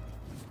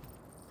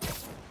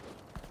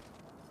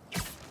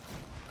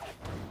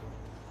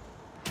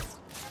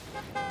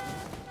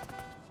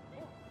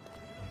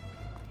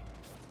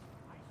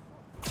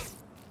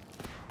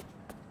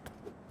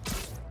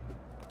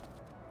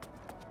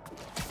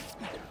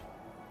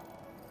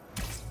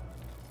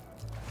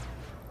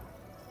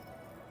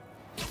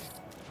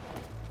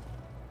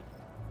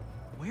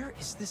 Where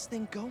is this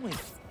thing going?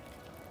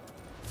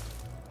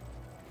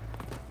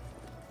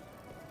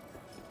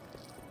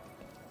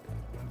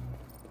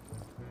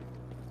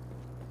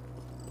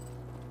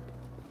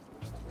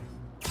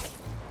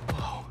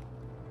 Whoa.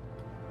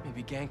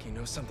 Maybe Genki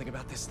knows something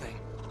about this thing.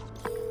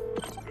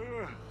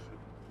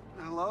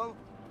 Hello?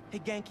 Hey,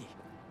 Genki.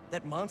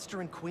 That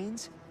monster in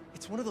Queens?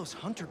 It's one of those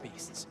hunter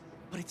beasts,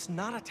 but it's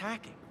not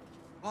attacking.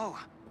 Whoa,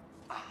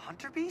 a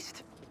hunter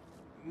beast?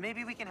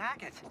 Maybe we can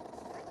hack it.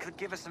 Could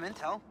give us some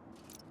intel.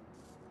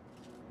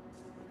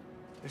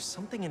 There's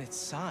something in its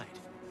side.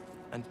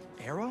 An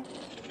arrow?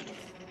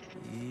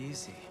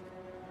 Easy.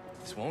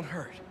 This won't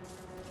hurt.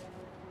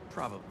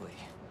 Probably.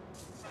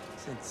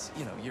 Since,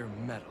 you know, you're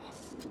metal.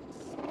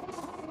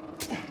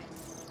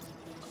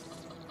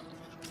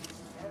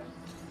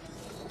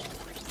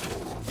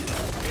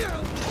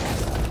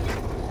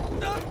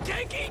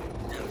 Genki!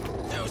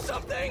 Do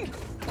something!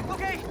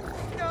 Okay,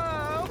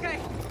 okay.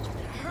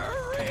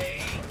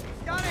 Hurry!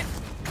 Got it!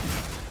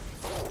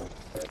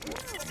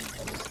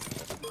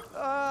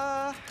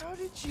 How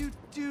did you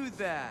do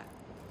that?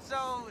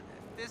 So,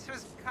 this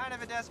was kind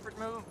of a desperate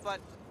move, but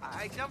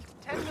I dumped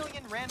 10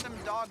 million random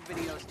dog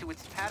videos to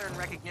its pattern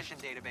recognition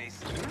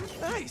database.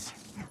 Nice!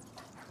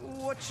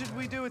 What should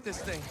we do with this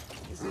thing?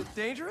 Is it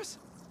dangerous?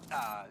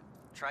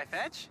 Try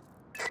fetch?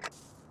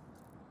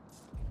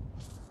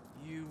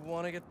 You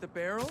want to get the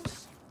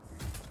barrels?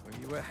 Are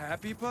you a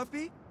happy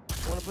puppy?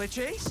 Want to play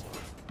chase?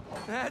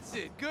 That's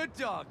it. Good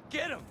dog.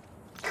 Get him!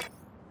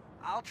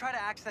 I'll try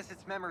to access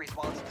its memories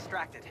while it's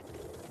distracted.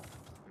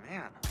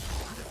 Man,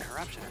 a lot of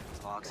corruption in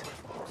these logs.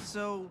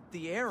 So,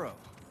 the arrow.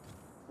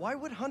 Why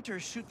would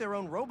hunters shoot their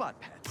own robot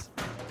pets?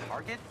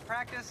 Target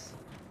practice?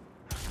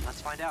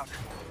 Let's find out.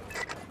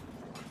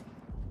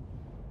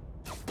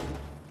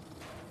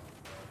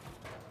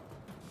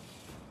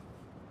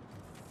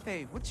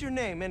 Hey, what's your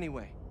name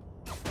anyway?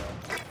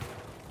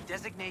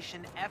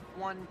 Designation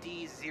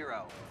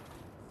F1D0.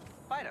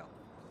 Fido.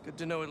 Good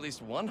to know at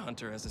least one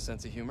hunter has a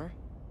sense of humor.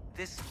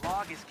 This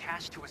log is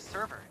cached to a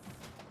server.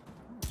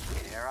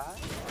 Dare I?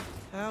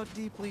 How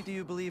deeply do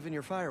you believe in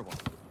your firewall?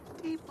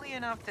 Deeply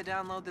enough to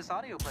download this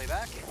audio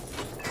playback.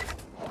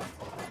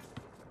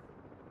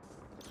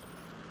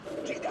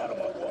 Get out of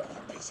my water,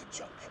 you piece of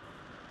junk.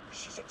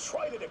 She's a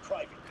traitor to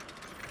Kraven.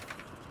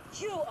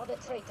 You are the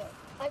traitor.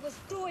 I was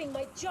doing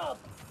my job.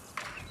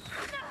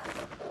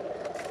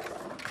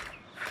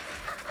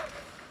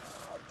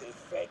 Oh,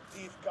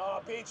 defective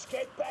garbage,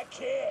 get back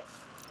here.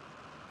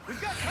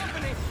 We've got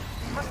company!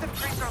 Must have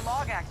traced our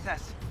log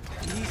access.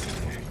 Easy,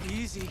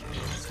 easy.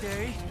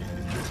 Scary.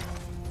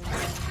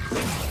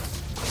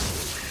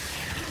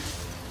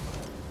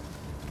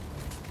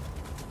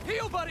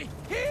 Heal, buddy!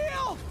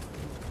 Heal!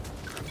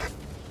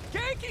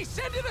 Genki,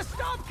 send it a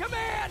stop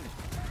command!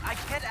 I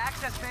can't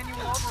access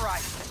manual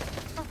override.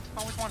 Oh,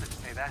 always wanted to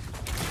say that.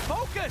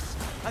 Focus!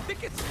 I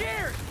think it's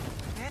scared!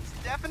 It's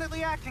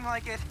definitely acting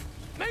like it.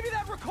 Maybe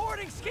that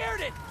recording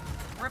scared it!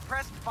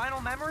 Repressed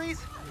final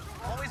memories?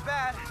 Always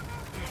bad.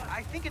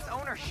 I think its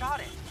owner shot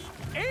it.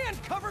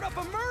 And covered up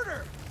a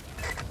murder!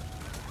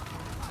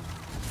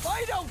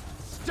 Fido,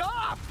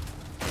 stop!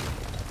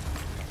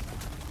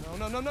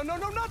 No,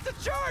 not the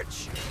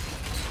church!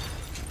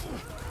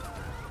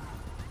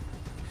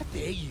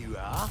 There you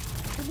are.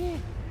 Come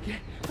here. Yeah,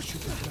 I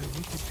should have known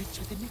you could fix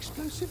with an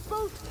explosive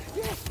bolt.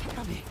 Yeah,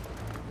 come here.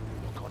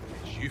 I can't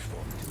let you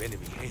fall into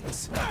enemy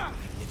hands.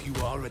 If you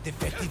are a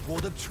defective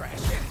wad of trash.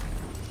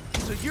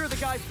 So you're the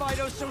guy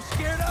Fido's so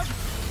scared of?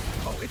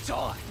 Oh, it's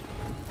on.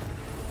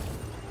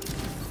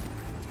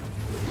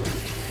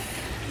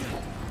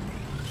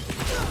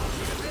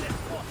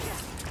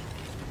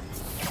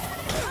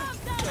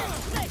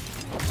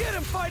 Get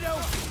him, Fido!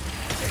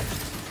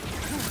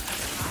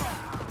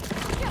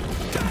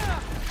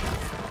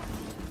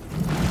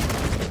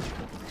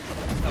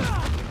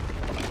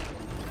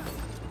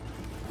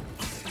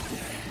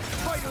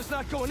 Fido's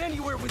not going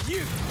anywhere with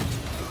you!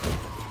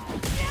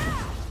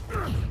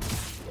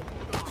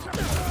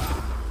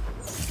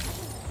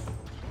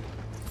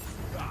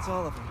 That's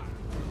all of them.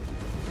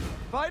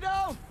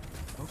 Fido!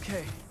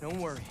 Okay, don't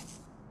worry.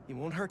 He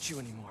won't hurt you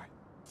anymore.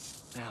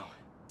 Now,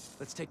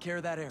 let's take care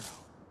of that arrow.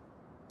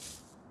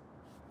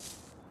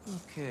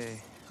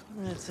 Okay,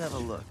 let's have a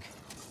look.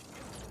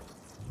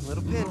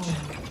 Little pinch.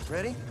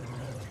 Ready?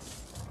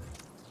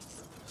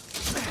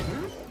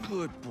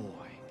 Good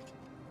boy.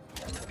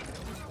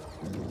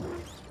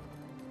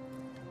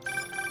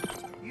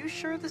 You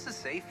sure this is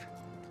safe?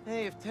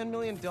 Hey, if 10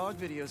 million dog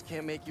videos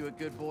can't make you a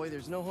good boy,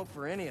 there's no hope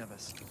for any of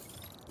us.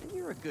 And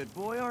you're a good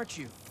boy, aren't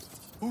you?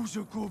 Who's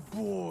a good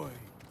boy?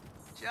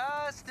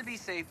 Just to be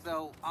safe,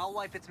 though, I'll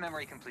wipe its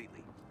memory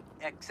completely.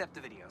 Except the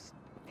videos.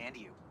 And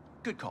you.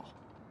 Good call.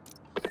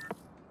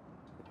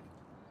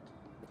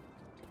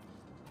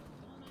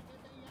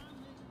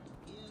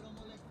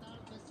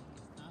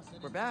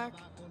 We're back.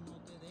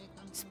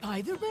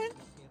 Spider-Man?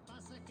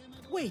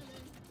 Wait,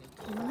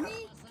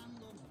 we?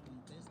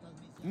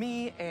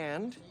 Me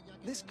and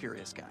this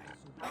curious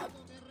guy.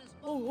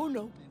 Oh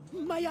no,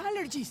 my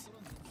allergies.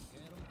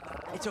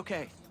 It's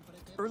okay.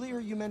 Earlier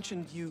you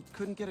mentioned you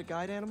couldn't get a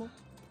guide animal?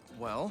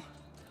 Well,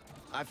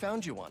 I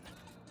found you one.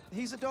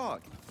 He's a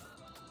dog,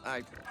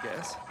 I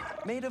guess,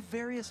 made of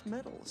various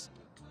metals.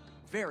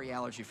 Very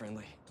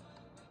allergy-friendly.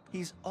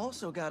 He's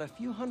also got a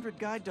few hundred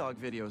guide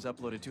dog videos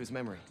uploaded to his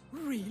memory.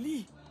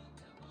 Really?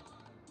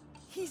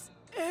 He's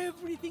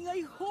everything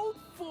I hoped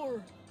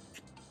for.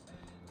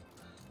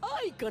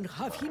 I can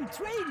have him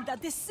trained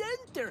at the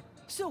center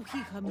so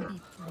he can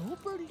be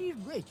properly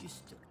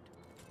registered.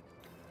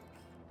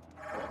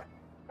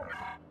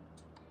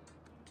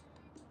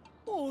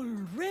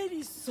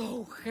 Already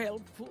so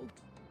helpful.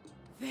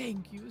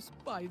 Thank you,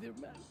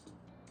 Spider-Man.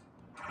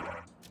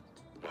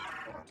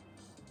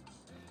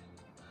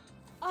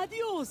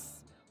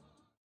 Adios!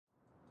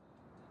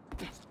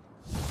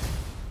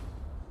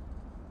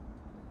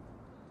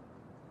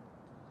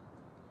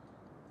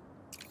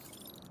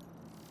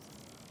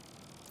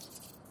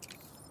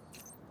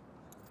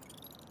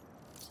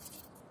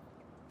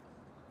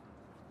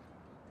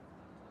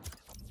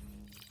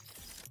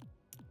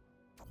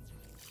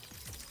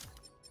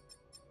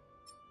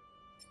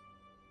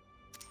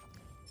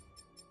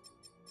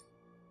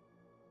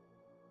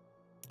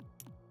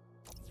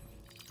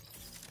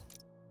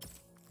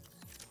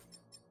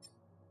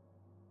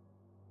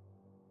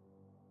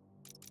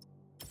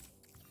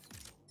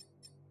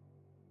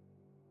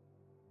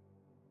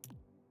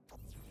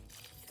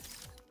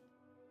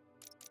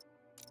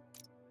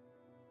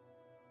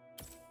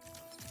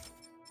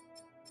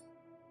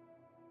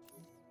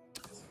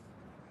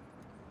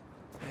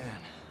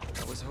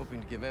 I was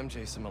hoping to give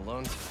MJ some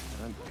alone time,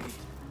 but I'm beat.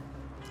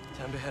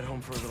 Time to head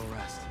home for a little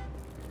rest.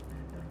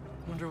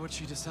 Wonder what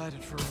she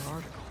decided for her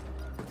article.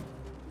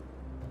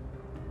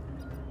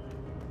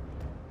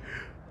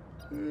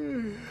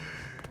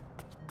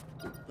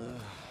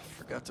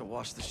 Forgot to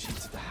wash the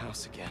sheets at the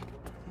house again.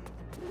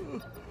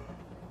 You